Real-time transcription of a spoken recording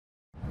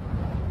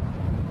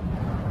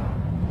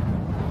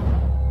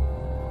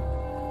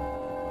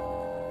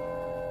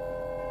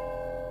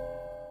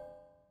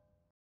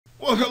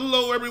Well,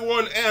 hello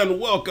everyone and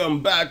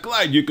welcome back.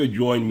 Glad you could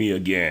join me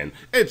again.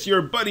 It's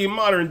your buddy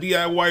Modern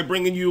DIY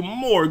bringing you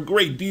more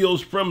great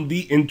deals from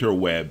the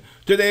interweb.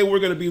 Today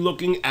we're going to be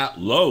looking at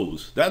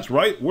Lowe's. That's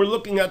right, we're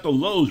looking at the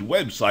Lowe's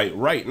website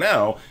right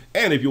now.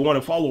 And if you want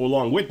to follow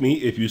along with me,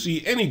 if you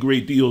see any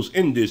great deals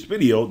in this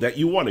video that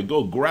you want to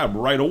go grab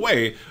right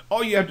away,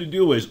 all you have to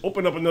do is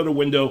open up another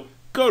window,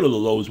 go to the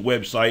Lowe's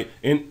website,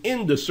 and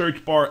in the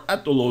search bar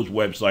at the Lowe's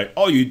website,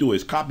 all you do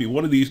is copy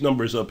one of these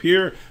numbers up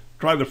here.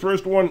 Try the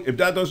first one. If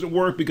that doesn't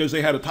work because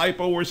they had a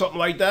typo or something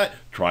like that,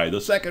 try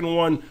the second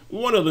one.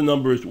 One of the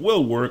numbers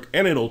will work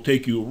and it'll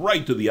take you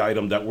right to the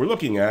item that we're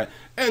looking at,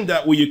 and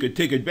that way you could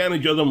take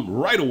advantage of them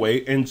right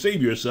away and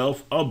save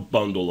yourself a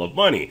bundle of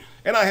money.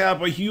 And I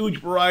have a huge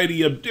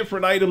variety of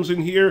different items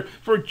in here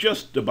for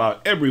just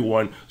about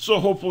everyone, so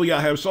hopefully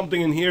I have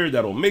something in here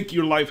that'll make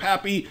your life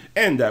happy,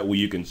 and that way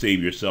you can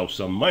save yourself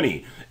some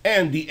money.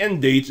 And the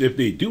end dates, if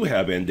they do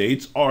have end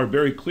dates, are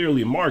very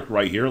clearly marked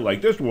right here,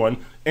 like this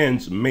one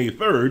ends May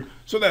 3rd,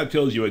 so that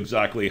tells you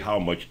exactly how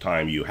much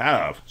time you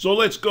have. So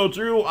let's go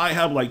through. I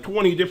have like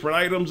 20 different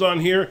items on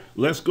here.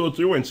 Let's go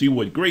through and see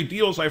what great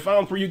deals I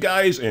found for you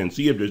guys and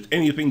see if there's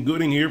anything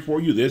good in here for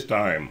you this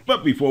time.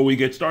 But before we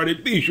get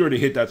started, be sure to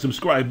hit that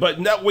subscribe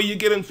button. That way you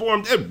get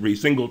informed every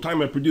single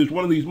time I produce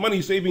one of these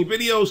money-saving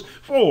videos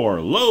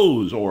for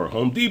Lowe's or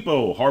Home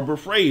Depot, Harbor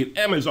Freight,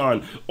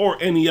 Amazon,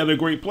 or any other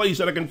great place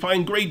that I can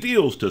find great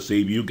deals to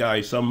save you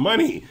guys some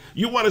money.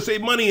 You want to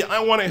save money, I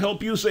want to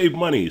help you save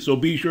money. So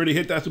be sure to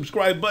hit that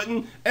subscribe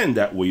button, and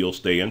that way you'll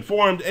stay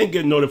informed and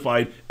get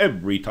notified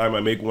every time I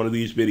make one of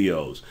these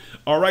videos.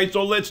 Alright,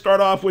 so let's start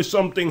off with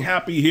something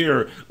happy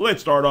here.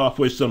 Let's start off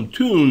with some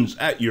tunes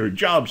at your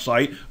job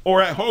site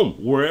or at home,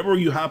 wherever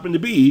you happen to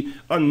be.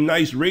 A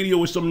nice radio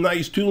with some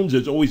nice tunes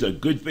is always a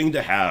good thing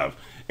to have.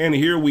 And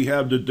here we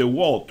have the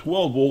DeWalt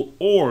 12 volt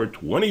or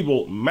 20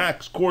 volt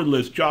max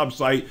cordless job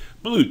site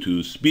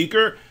Bluetooth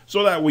speaker.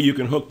 So that way you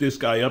can hook this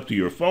guy up to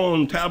your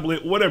phone,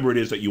 tablet, whatever it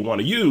is that you want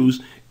to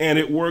use. And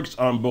it works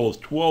on both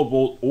 12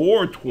 volt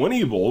or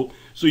 20 volt.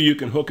 So you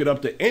can hook it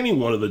up to any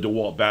one of the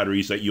DeWalt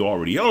batteries that you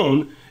already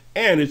own.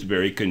 And it's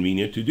very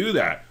convenient to do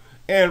that.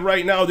 And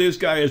right now this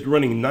guy is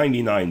running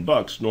 99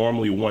 bucks,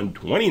 normally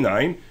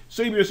 129.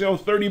 Save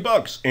yourself 30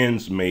 bucks,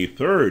 ends May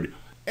 3rd.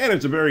 And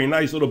it's a very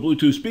nice little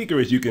Bluetooth speaker,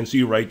 as you can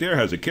see right there.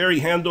 Has a carry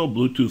handle,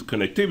 Bluetooth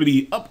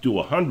connectivity up to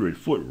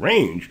 100-foot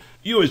range,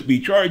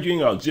 USB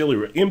charging,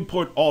 auxiliary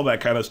input, all that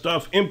kind of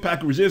stuff.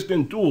 Impact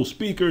resistant, dual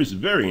speakers,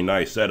 very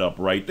nice setup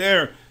right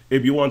there.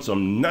 If you want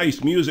some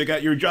nice music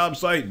at your job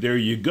site, there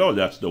you go,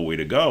 that's the way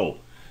to go.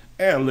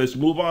 And let's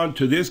move on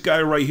to this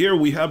guy right here.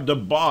 We have the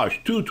Bosch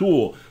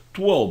 2-tool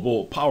 12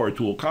 volt power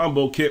tool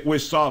combo kit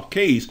with soft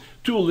case,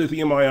 2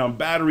 lithium-ion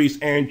batteries,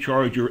 and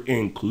charger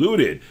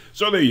included.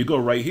 So there you go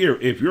right here.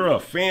 If you're a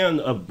fan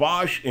of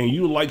Bosch and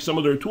you like some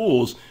of their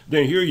tools,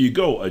 then here you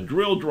go, a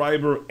drill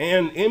driver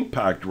and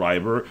impact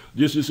driver.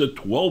 This is a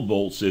 12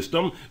 volt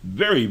system,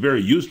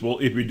 very useful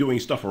if you're doing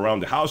stuff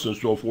around the house and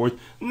so forth.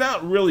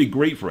 Not really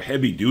great for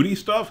heavy duty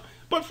stuff,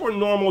 but for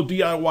normal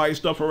DIY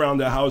stuff around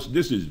the house,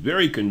 this is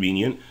very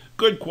convenient.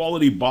 Good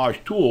quality Bosch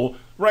tool.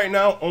 Right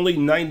now, only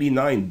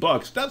 99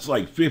 bucks. That's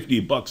like 50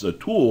 bucks a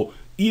tool,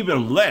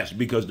 even less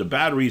because the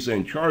batteries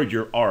and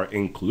charger are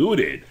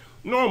included.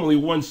 Normally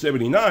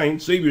 179,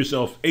 save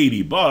yourself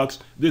 80 bucks.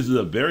 This is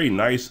a very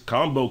nice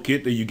combo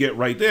kit that you get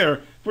right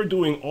there for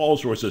doing all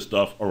sorts of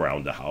stuff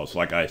around the house,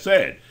 like I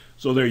said.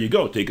 So there you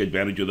go, take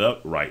advantage of that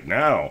right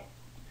now.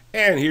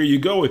 And here you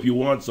go, if you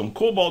want some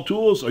Kobalt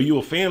tools, are you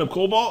a fan of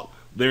Kobalt?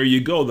 There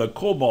you go, the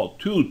Kobalt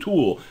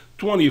 2-tool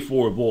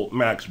 24 volt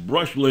max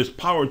brushless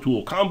power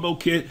tool combo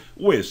kit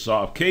with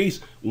soft case,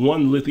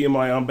 1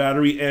 lithium-ion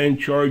battery, and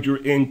charger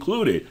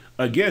included.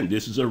 Again,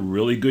 this is a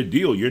really good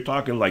deal. You're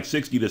talking like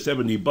 60 to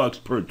 70 bucks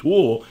per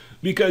tool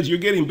because you're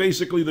getting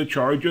basically the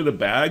charger, the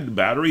bag, the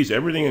batteries,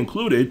 everything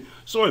included,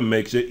 so it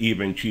makes it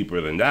even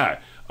cheaper than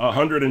that.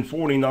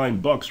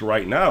 149 bucks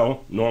right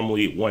now,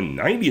 normally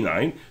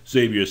 199.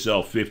 Save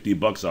yourself 50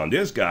 bucks on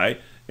this guy.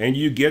 And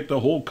you get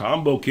the whole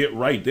combo kit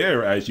right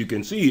there. As you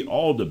can see,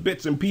 all the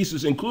bits and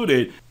pieces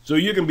included, so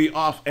you can be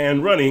off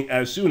and running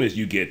as soon as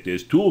you get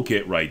this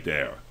toolkit right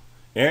there.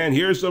 And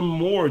here's some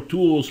more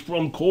tools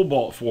from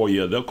Kobalt for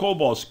you. The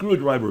Kobalt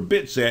screwdriver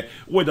bit set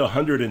with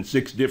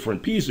 106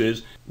 different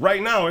pieces.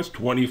 Right now it's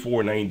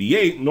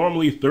 $24.98,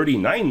 normally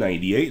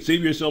 $39.98.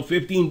 Save yourself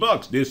 15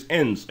 bucks. This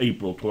ends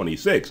April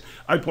 26th.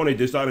 I pointed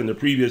this out in the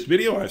previous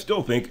video. I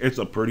still think it's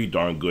a pretty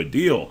darn good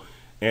deal.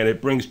 And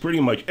it brings pretty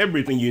much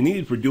everything you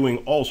need for doing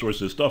all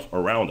sorts of stuff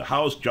around the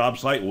house, job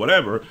site,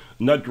 whatever.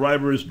 Nut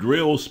drivers,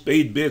 drills,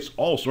 spade bits,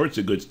 all sorts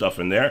of good stuff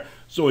in there.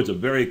 So it's a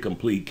very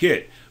complete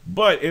kit.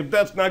 But if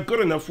that's not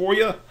good enough for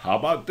you, how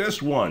about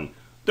this one?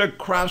 The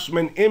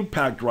Craftsman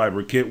Impact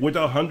Driver Kit with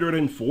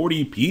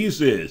 140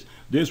 pieces.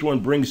 This one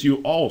brings you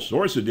all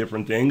sorts of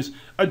different things,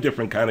 a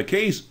different kind of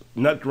case,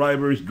 nut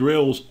drivers,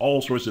 drills,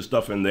 all sorts of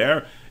stuff in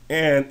there.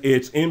 And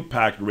it's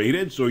impact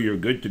rated, so you're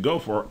good to go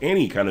for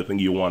any kind of thing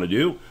you want to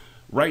do.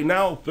 Right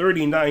now,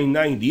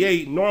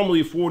 $39.98,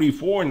 normally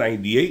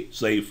 $44.98,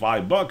 save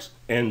 $5,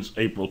 ends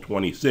April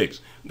 26th.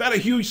 Not a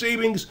huge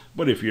savings,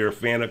 but if you're a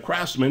fan of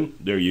Craftsman,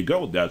 there you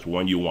go, that's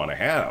one you want to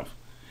have.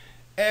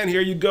 And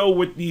here you go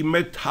with the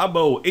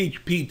Metabo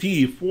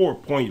HPT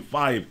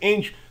 4.5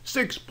 inch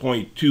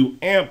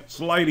 6.2 amp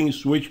sliding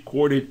switch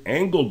corded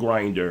angle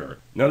grinder.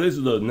 Now this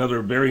is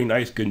another very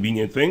nice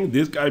convenient thing.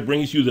 This guy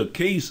brings you the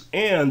case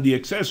and the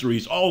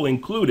accessories all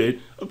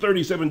included, a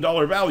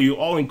 $37 value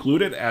all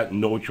included at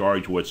no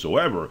charge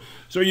whatsoever.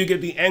 So you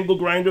get the angle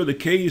grinder, the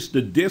case,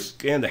 the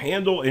disc and the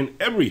handle and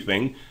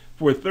everything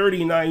for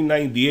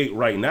 $39.98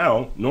 right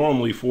now,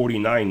 normally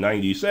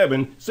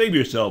 $49.97. Save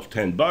yourself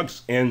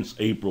 $10, ends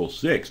April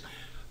 6th.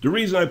 The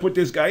reason I put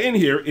this guy in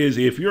here is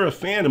if you're a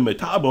fan of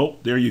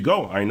Metabo, there you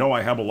go. I know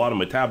I have a lot of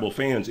Metabo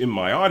fans in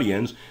my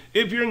audience.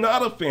 If you're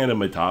not a fan of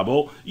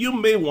Metabo, you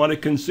may want to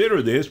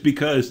consider this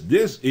because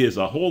this is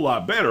a whole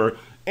lot better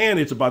and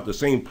it's about the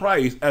same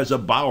price as a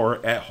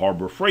Bauer at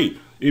Harbor Freight.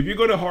 If you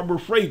go to Harbor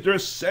Freight,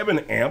 there's 7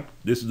 amp.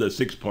 This is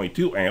a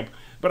 6.2 amp.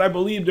 But I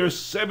believe their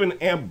 7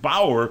 amp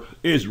Bauer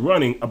is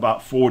running about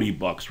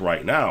 $40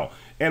 right now.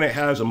 And it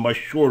has a much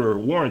shorter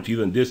warranty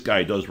than this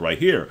guy does right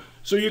here.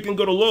 So you can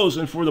go to Lowe's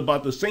and for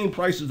about the same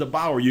price as the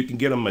Bauer, you can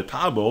get a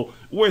Metabo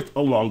with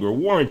a longer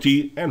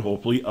warranty and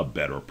hopefully a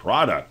better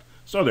product.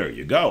 So there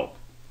you go.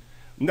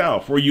 Now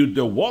for you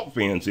DeWalt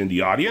fans in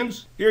the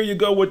audience, here you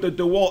go with the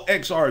DeWalt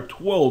XR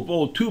 12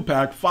 volt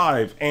 2-pack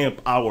 5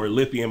 amp hour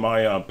lithium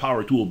ion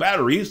power tool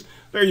batteries.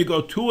 There you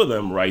go, 2 of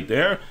them right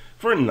there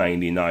for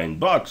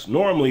 $99,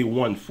 normally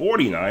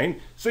 $149.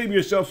 Save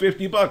yourself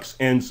 $50,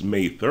 ends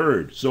May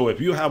 3rd. So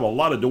if you have a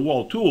lot of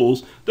DeWalt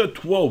tools, the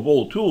 12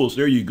 volt tools,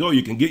 there you go,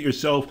 you can get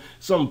yourself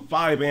some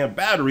 5 amp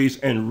batteries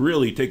and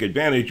really take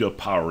advantage of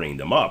powering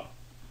them up.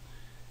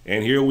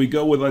 And here we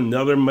go with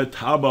another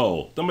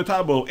Metabo, the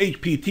Metabo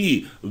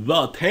HPT,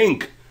 the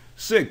Tank,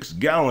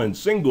 6-gallon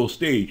single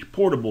stage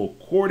portable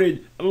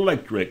corded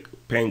electric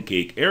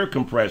pancake air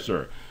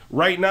compressor.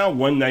 Right now,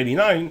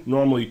 $199,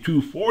 normally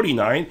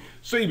 $249.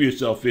 Save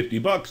yourself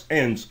 $50,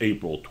 ends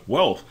April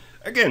 12th.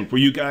 Again, for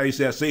you guys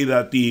that say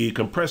that the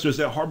compressors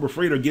at Harbor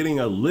Freight are getting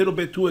a little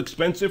bit too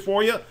expensive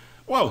for you,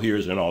 well,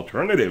 here's an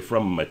alternative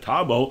from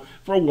Metabo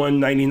for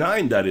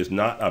 $199. That is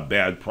not a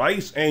bad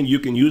price, and you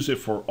can use it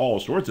for all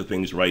sorts of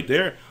things right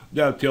there.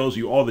 That tells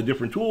you all the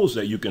different tools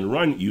that you can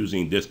run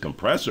using this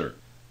compressor.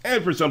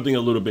 And for something a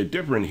little bit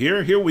different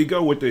here we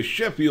go with the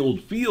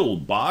Sheffield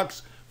Field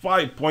Box.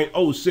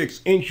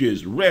 5.06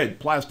 inches red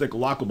plastic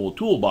lockable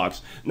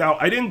toolbox. Now,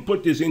 I didn't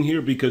put this in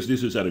here because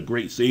this is at a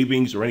great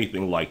savings or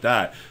anything like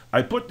that.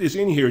 I put this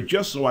in here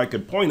just so I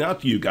could point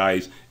out to you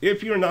guys,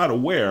 if you're not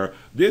aware,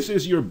 this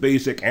is your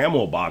basic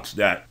ammo box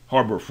that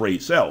Harbor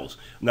Freight sells.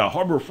 Now,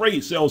 Harbor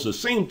Freight sells the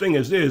same thing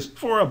as this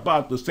for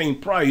about the same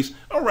price,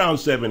 around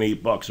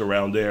 $7-8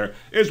 around there,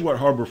 is what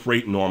Harbor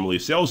Freight normally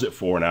sells it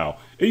for now.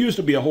 It used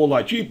to be a whole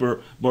lot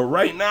cheaper, but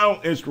right now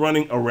it's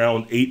running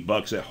around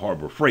 $8 at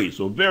Harbor Freight,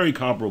 so very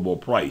comparable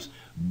price.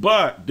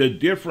 But the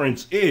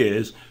difference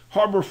is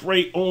Harbor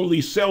Freight only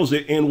sells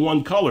it in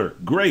one color,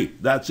 gray,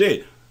 that's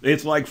it.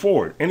 It's like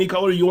Ford, any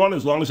color you want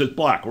as long as it's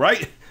black,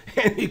 right?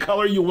 Any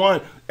color you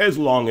want as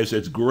long as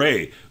it's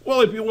gray.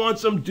 Well, if you want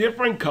some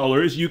different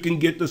colors, you can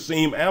get the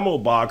same ammo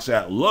box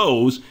at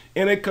Lowe's,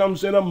 and it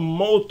comes in a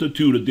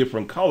multitude of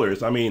different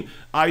colors. I mean,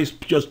 I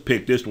just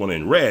picked this one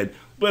in red,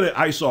 but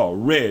I saw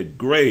red,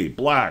 gray,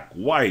 black,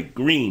 white,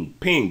 green,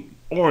 pink,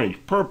 orange,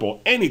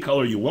 purple, any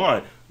color you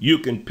want. You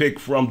can pick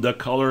from the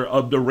color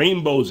of the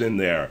rainbows in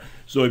there.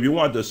 So if you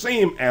want the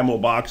same ammo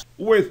box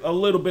with a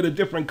little bit of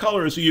different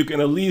colors so you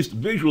can at least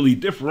visually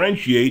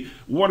differentiate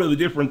what are the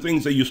different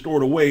things that you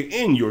stored away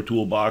in your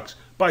toolbox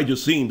by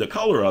just seeing the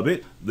color of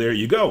it, there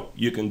you go.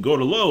 You can go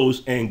to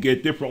Lowe's and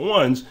get different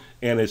ones,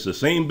 and it's the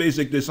same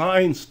basic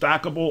design,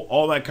 stackable,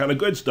 all that kind of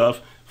good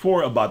stuff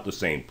for about the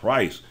same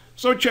price.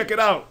 So check it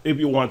out if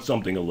you want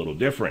something a little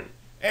different.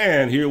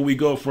 And here we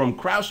go from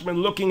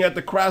Craftsman, looking at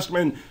the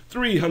Craftsman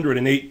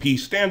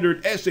 308-piece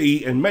standard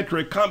SAE and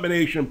metric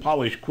combination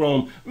polished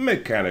chrome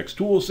mechanics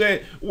tool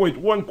set with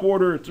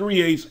 1/4,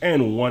 3/8,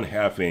 and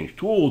 1/2 inch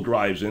tool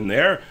drives in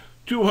there.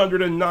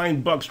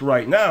 $209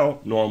 right now,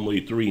 normally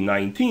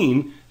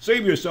 $319.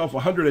 Save yourself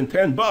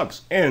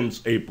 $110,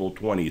 ends April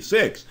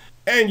 26.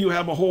 And you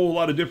have a whole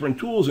lot of different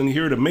tools in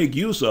here to make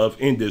use of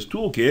in this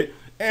toolkit.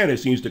 And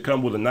it seems to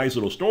come with a nice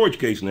little storage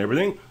case and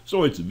everything,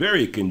 so it's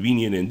very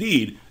convenient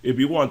indeed. If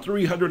you want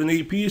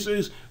 308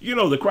 pieces, you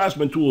know the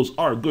Craftsman tools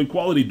are good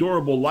quality,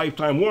 durable,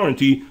 lifetime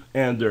warranty,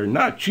 and they're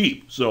not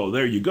cheap. So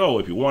there you go.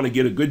 If you want to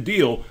get a good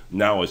deal,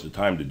 now is the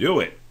time to do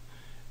it.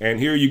 And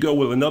here you go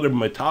with another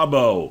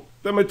Metabo.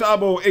 The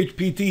Metabo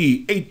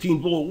HPT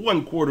 18-volt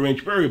 1/4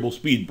 inch variable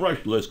speed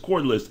brushless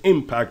cordless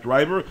impact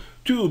driver,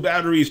 2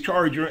 batteries,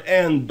 charger,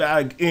 and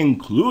bag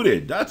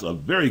included. That's a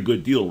very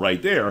good deal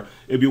right there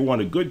if you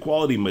want a good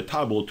quality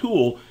Metabo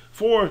tool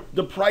for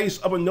the price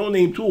of a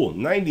no-name tool.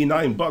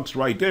 $99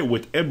 right there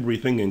with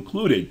everything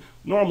included.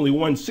 Normally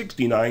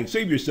 $169.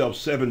 Save yourself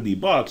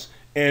 $70,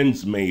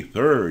 ends May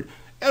 3rd.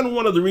 And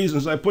one of the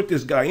reasons I put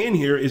this guy in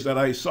here is that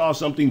I saw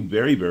something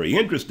very, very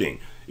interesting.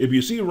 If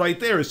you see right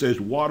there, it says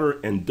water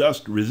and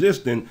dust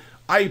resistant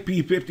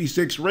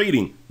IP56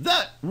 rating.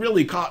 That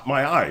really caught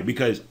my eye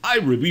because I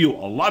review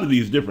a lot of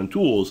these different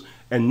tools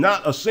and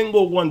not a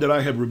single one that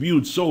I have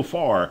reviewed so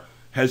far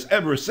has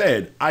ever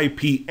said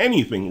IP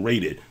anything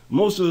rated.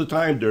 Most of the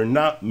time they're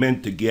not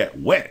meant to get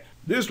wet.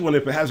 This one,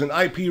 if it has an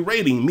IP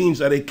rating, means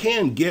that it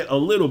can get a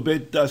little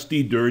bit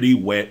dusty, dirty,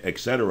 wet,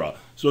 etc.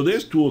 So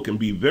this tool can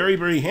be very,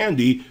 very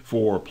handy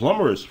for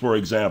plumbers, for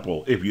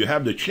example. If you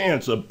have the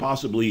chance of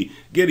possibly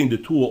getting the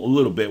tool a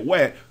little bit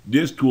wet,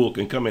 this tool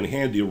can come in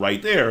handy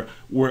right there.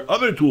 Where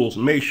other tools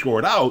may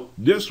short out,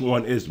 this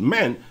one is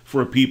meant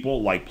for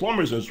people like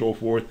plumbers and so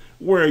forth,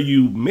 where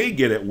you may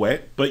get it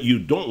wet, but you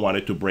don't want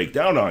it to break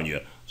down on you.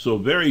 So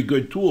very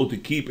good tool to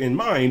keep in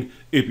mind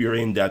if you're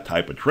in that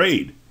type of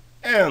trade.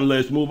 And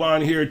let's move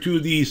on here to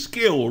the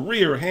Skil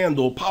rear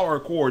handle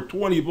power cord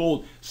 20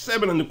 volt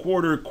 7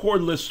 1/4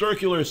 cordless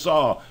circular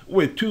saw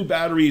with 2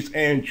 batteries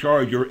and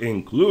charger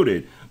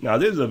included. Now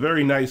this is a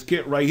very nice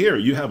kit right here.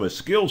 You have a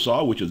Skil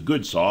saw, which is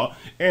good saw,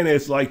 and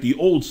it's like the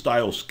old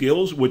style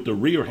Skils with the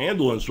rear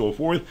handle and so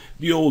forth,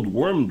 the old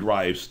worm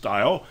drive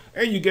style,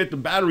 and you get the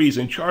batteries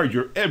and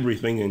charger,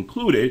 everything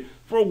included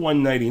for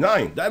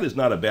 $199. That is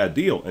not a bad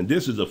deal, and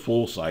this is a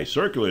full size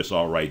circular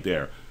saw right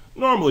there.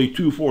 Normally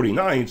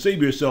 $249,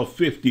 save yourself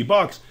 50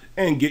 bucks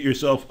and get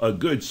yourself a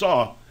good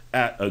saw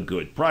at a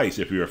good price.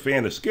 If you're a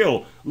fan of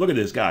Skil, look at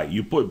this guy.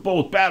 You put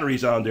both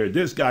batteries on there.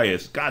 This guy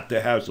has got to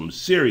have some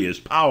serious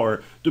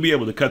power to be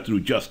able to cut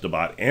through just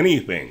about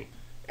anything.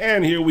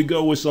 And here we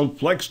go with some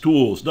Flex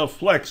tools. The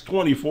Flex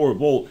 24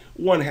 volt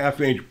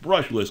 1/2 inch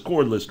brushless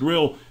cordless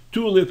drill,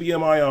 2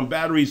 lithium-ion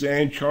batteries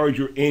and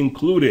charger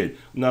included.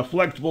 Now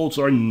Flex bolts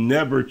are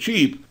never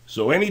cheap,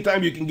 so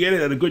anytime you can get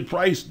it at a good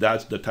price,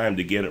 that's the time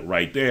to get it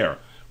right there.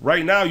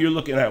 Right now you're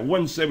looking at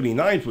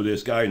 $179 for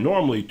this guy,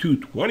 normally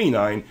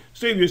 $229.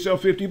 Save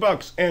yourself 50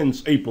 bucks,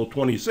 ends April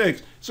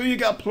 26th, so you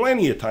got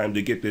plenty of time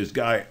to get this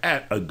guy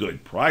at a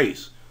good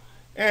price.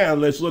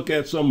 And let's look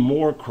at some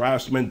more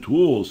Craftsman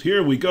tools.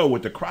 Here we go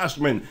with the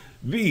Craftsman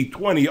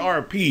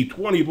V20RP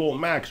 20 volt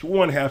max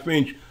 1/2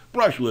 inch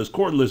brushless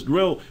cordless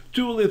drill,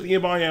 2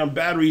 lithium-ion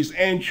batteries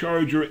and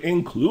charger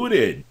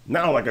included.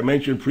 Now, like I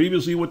mentioned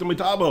previously with the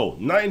Metabo,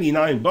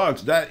 99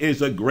 bucks. That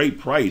is a great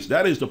price.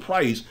 That is the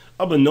price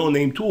of a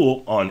no-name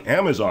tool on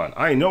Amazon.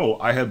 I know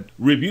I have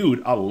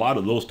reviewed a lot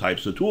of those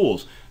types of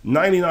tools.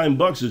 99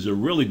 bucks is a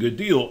really good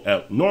deal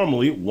at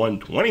normally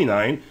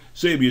 $129.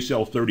 Save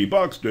yourself 30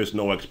 bucks. There's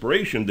no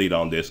expiration date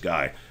on this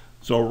guy.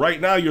 So right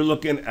now you're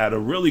looking at a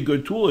really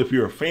good tool. If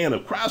you're a fan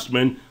of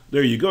Craftsman,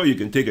 there you go. You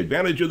can take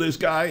advantage of this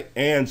guy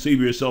and save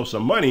yourself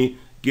some money.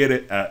 Get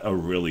it at a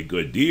really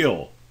good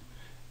deal.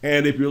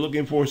 And if you're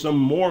looking for some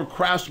more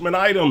Craftsman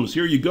items,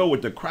 here you go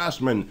with the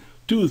Craftsman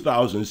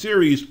 2000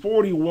 series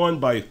 41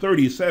 by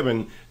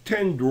 37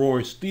 10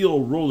 drawer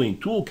steel rolling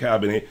tool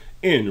cabinet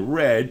in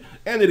red,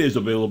 and it is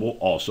available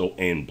also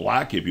in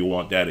black if you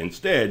want that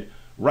instead.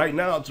 Right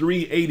now it's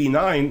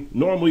 $389,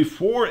 normally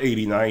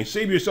 $489.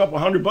 Save yourself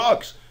 100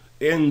 bucks.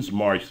 Ends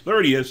March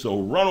 30th, so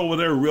run over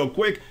there real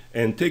quick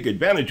and take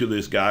advantage of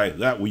this guy.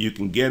 That way you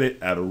can get it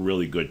at a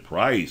really good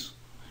price.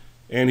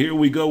 And here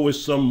we go with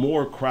some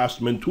more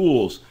Craftsman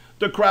tools.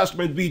 The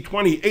Craftsman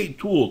V28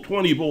 tool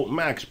 20 volt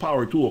max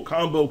power tool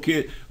combo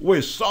kit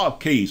with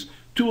soft case,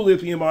 2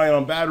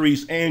 lithium-ion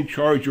batteries and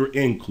charger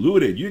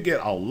included. You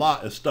get a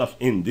lot of stuff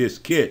in this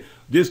kit.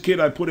 This kit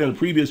I put in a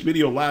previous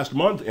video last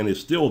month and it's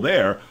still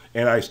there,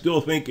 and I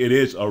still think it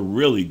is a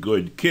really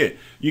good kit.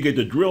 You get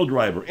the drill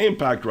driver,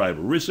 impact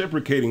driver,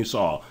 reciprocating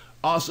saw,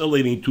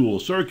 oscillating tool,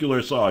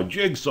 circular saw,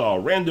 jigsaw,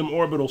 random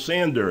orbital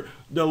sander,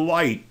 the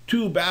light,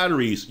 2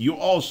 batteries. You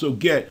also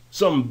get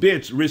some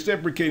bits,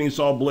 reciprocating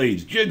saw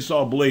blades,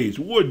 jigsaw blades,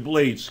 wood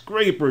blades,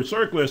 scraper,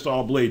 circular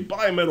saw blade,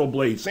 bimetal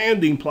blade,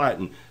 sanding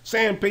platen,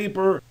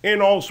 sandpaper,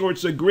 and all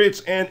sorts of grits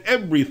and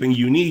everything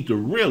you need to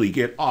really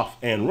get off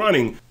and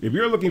running. If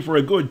you're looking for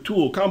a good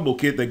tool combo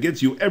kit that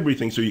gets you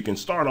everything so you can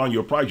start on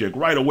your project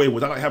right away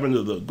without having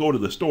to go to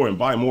the store and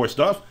buy more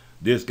stuff,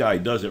 this guy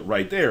does it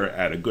right there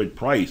at a good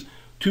price.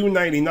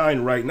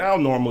 $299 right now,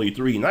 normally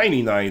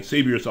 $399.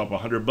 Save yourself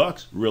 100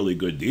 bucks. Really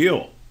good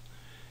deal.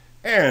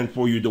 And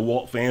for you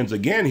DeWalt fans,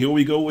 again, here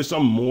we go with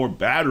some more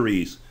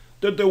batteries.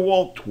 The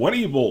DeWalt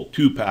 20 volt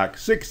 2-pack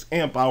 6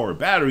 amp hour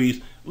batteries,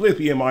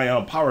 lithium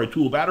ion power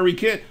tool battery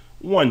kit,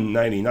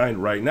 $199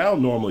 right now,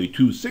 normally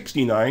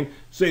 $269.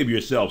 Save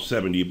yourself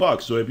 70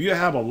 bucks. So if you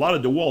have a lot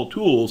of DeWalt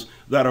tools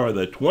that are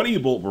the 20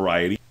 volt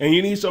variety and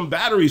you need some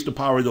batteries to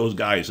power those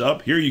guys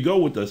up, here you go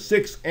with the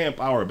 6 amp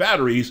hour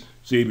batteries.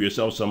 Save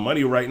yourself some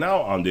money right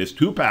now on this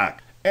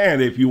 2-pack.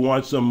 And if you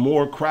want some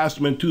more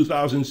Craftsman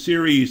 2000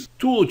 series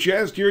tool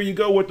chest, here you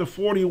go with the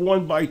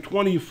 41 by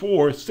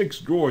 24 6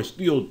 drawer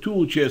steel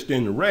tool chest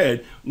in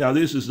red. Now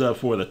this is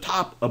for the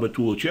top of a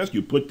tool chest.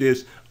 You put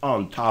this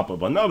on top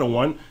of another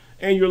one,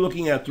 and you're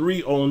looking at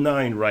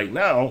 $309 right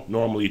now,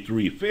 normally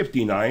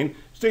 $359.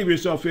 Save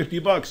yourself 50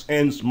 bucks,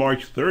 ends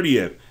March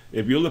 30th.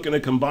 If you're looking to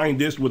combine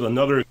this with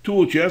another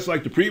tool chest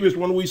like the previous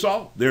one we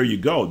saw, there you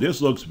go.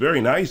 This looks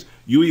very nice.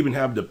 You even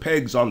have the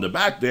pegs on the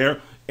back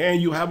there,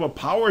 and you have a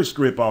power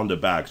strip on the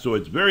back. So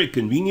it's very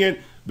convenient,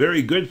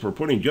 very good for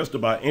putting just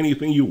about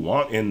anything you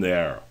want in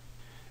there.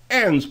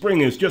 And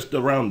spring is just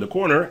around the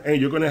corner,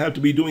 and you're going to have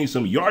to be doing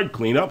some yard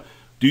cleanup.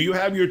 Do you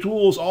have your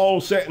tools all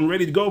set and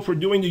ready to go for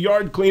doing the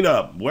yard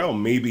cleanup? Well,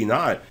 maybe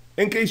not.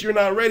 In case you're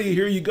not ready,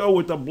 here you go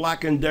with the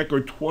Black & Decker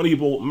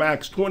 20V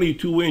Max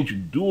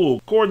 22-inch dual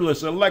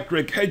cordless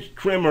electric hedge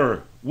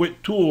trimmer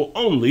with tool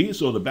only,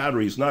 so the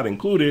battery's not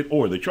included,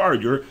 or the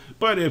charger.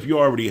 But if you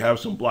already have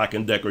some Black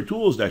 & Decker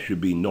tools, that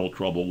should be no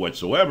trouble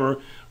whatsoever.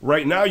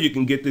 Right now you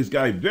can get this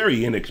guy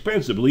very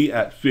inexpensively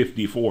at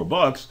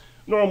 $54.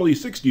 Normally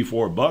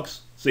 $64,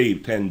 save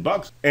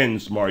 $10,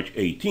 ends March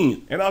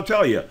 18th. And I'll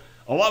tell you,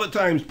 a lot of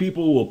times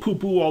people will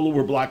poo-poo all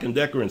over Black &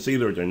 Decker and say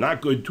that they're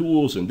not good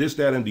tools and this,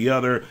 that, and the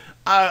other.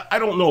 I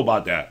don't know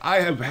about that.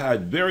 I have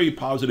had very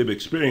positive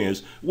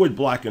experience with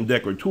Black &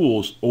 Decker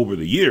tools over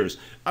the years.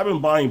 I've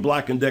been buying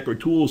Black & Decker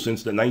tools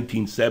since the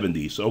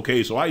 1970s.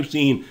 Okay, so I've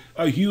seen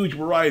a huge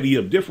variety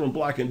of different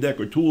Black &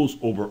 Decker tools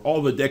over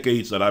all the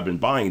decades that I've been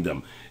buying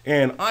them.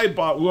 And I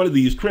bought one of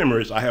these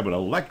trimmers. I have an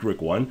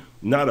electric one,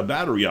 not a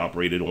battery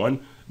operated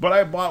one. But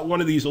I bought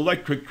one of these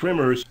electric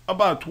trimmers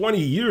about 20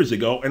 years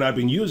ago, and I've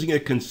been using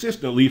it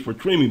consistently for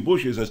trimming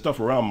bushes and stuff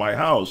around my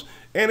house.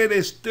 And it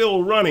is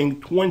still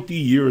running 20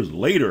 years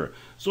later.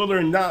 So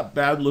they're not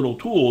bad little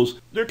tools.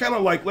 They're kind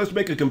of like, let's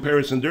make a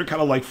comparison, they're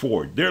kind of like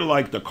Ford. They're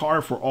like the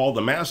car for all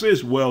the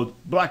masses. Well,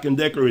 Black &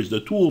 Decker is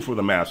the tool for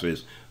the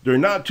masses. They're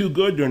not too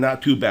good, they're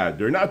not too bad.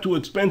 They're not too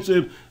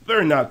expensive,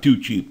 they're not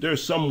too cheap. They're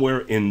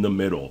somewhere in the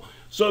middle.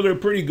 So they're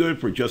pretty good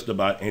for just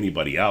about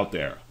anybody out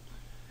there.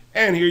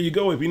 And here you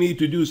go if you need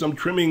to do some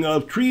trimming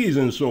of trees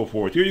and so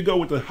forth. Here you go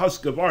with the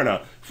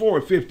Husqvarna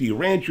 450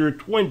 Rancher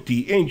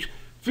 20-inch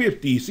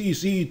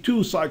 50cc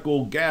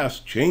 2-cycle gas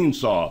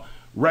chainsaw.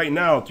 Right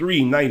now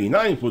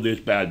 $3.99 for this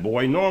bad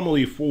boy,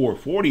 normally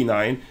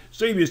 $4.49.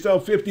 Save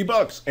yourself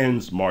 $50,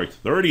 ends March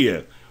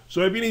 30th.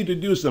 So if you need to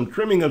do some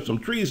trimming of some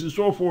trees and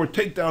so forth,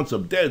 take down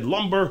some dead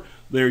lumber,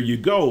 there you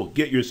go.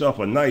 Get yourself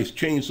a nice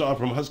chainsaw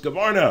from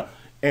Husqvarna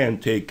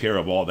and take care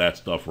of all that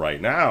stuff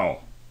right now.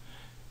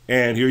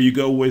 And here you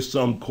go with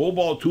some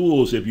Kobalt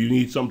tools if you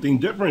need something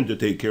different to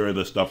take care of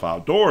the stuff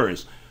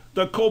outdoors.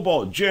 The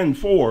Kobalt Gen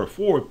 4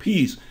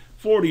 4-piece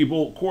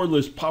 40-volt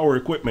cordless power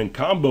equipment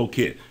combo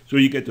kit. So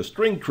you get the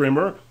string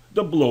trimmer,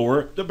 the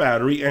blower, the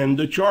battery, and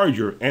the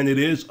charger. And it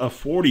is a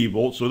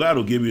 40-volt, so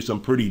that'll give you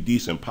some pretty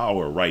decent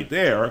power right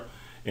there.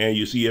 And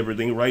you see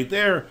everything right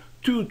there.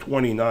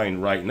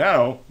 $229 right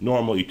now,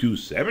 normally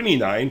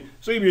 $279.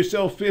 Save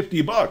yourself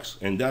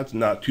 $50, and that's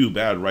not too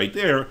bad right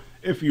there.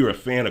 If you're a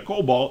fan of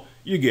Kobalt,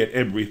 you get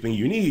everything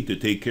you need to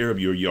take care of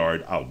your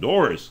yard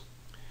outdoors.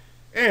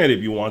 And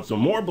if you want some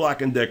more Black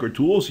 & Decker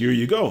tools, here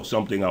you go.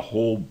 Something a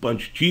whole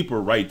bunch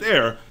cheaper right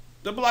there.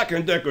 The Black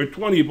 & Decker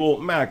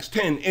 20-volt Max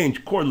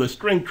 10-inch cordless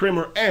string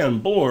trimmer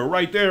and blower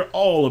right there.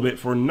 All of it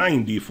for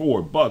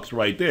 $94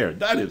 right there.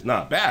 That is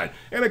not bad.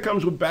 And it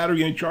comes with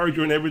battery and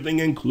charger and everything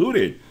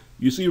included.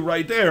 You see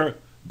right there,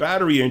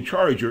 battery and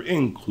charger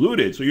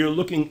included. So you're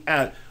looking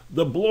at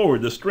the blower,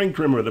 the string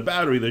trimmer, the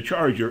battery, the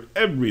charger,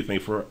 everything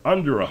for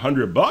under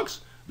 $100.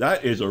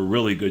 That is a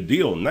really good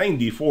deal.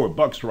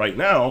 $94 right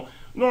now.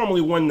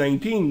 Normally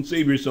 $119.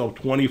 Save yourself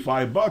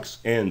 $25.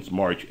 Ends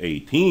March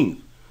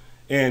 18th.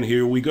 And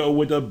here we go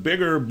with a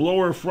bigger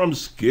blower from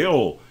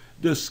Skil.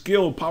 The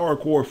Skil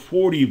PowerCore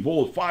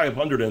 40-volt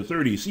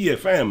 530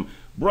 CFM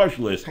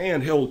brushless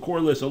handheld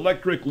cordless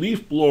electric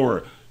leaf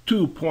blower.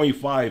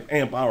 2.5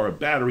 amp hour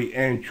battery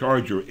and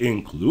charger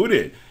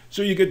included.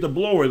 So you get the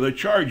blower, the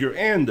charger,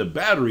 and the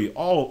battery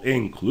all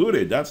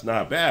included. That's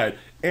not bad.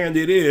 And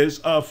it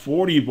is a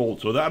 40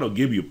 volt, so that'll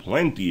give you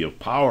plenty of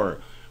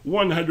power.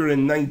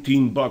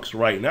 $119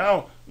 right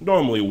now,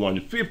 normally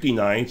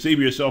 $159. Save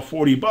yourself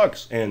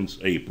 $40, ends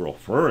April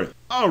 1st.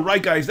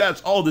 Alright guys,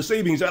 that's all the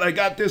savings that I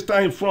got this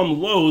time from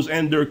Lowe's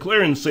and their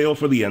clearance sale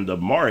for the end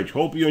of March.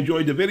 Hope you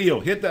enjoyed the video.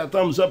 Hit that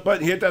thumbs up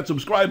button, hit that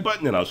subscribe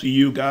button, and I'll see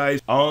you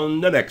guys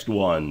on the next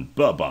one.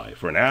 Bye-bye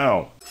for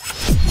now.